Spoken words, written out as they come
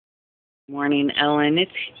Morning, Ellen. It's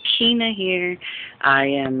Keena here. I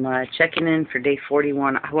am checking in for day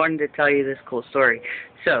 41. I wanted to tell you this cool story.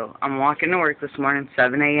 So, I'm walking to work this morning,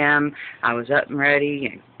 7 a.m. I was up and ready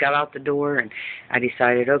and got out the door, and I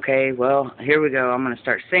decided, okay, well, here we go. I'm going to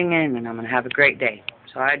start singing, and I'm going to have a great day.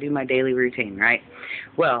 So, I do my daily routine, right?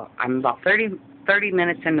 Well, I'm about 30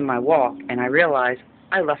 minutes into my walk, and I realize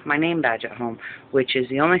I left my name badge at home, which is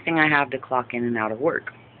the only thing I have to clock in and out of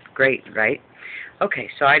work. Great, right? Okay,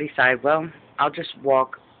 so I decide, well, I'll just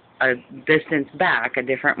walk a distance back a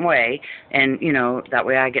different way, and, that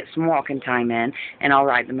way I get some walking time in, and I'll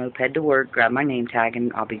ride the moped to work, grab my name tag,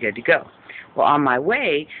 and I'll be good to go. Well, on my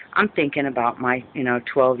way, I'm thinking about my,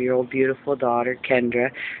 12-year-old beautiful daughter,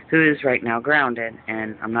 Kendra, who is right now grounded,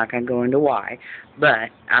 and I'm not going to go into why, but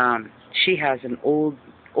she has an old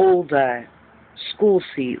school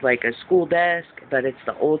seat, like a school desk, but it's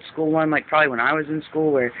the old school one, like probably when I was in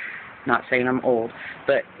school, where, not saying I'm old,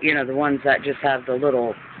 but, the ones that just have the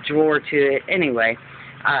little drawer to it. Anyway,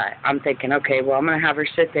 I'm thinking, okay, well, I'm going to have her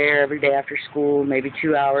sit there every day after school, maybe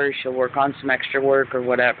 2 hours. She'll work on some extra work or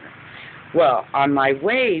whatever. Well, on my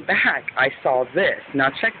way back, I saw this. Now,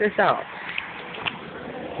 check this out.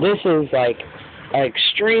 This is like an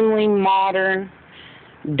extremely modern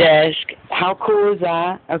desk. How cool is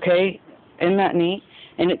that? Okay, isn't that neat?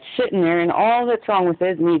 And it's sitting there, and all that's wrong with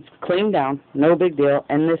it needs cleaned down, no big deal,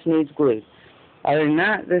 and this needs glued. Other than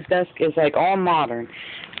that, this desk is like all modern,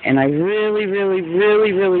 and I really, really,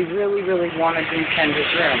 really, really, really, really want to do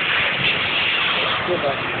Kendra's room.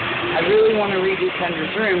 I really want to redo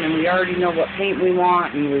Kendra's room, and we already know what paint we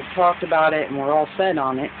want, and we've talked about it, and we're all set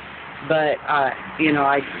on it. But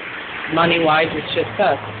money-wise, it's just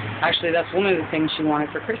tough. Actually, that's one of the things she wanted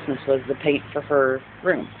for Christmas was the paint for her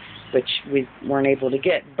room, which we weren't able to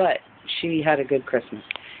get, but she had a good Christmas.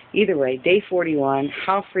 Either way, day 41,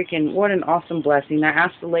 what an awesome blessing. I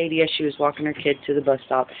asked the lady as she was walking her kid to the bus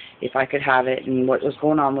stop if I could have it and what was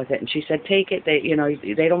going on with it, and she said, take it.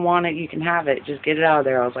 They don't want it. You can have it. Just get it out of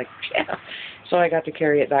there. I was like, yeah. So I got to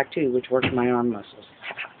carry it back, too, which worked my arm muscles.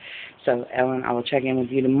 So, Ellen, I will check in with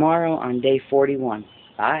you tomorrow on day 41.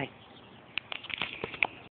 Bye.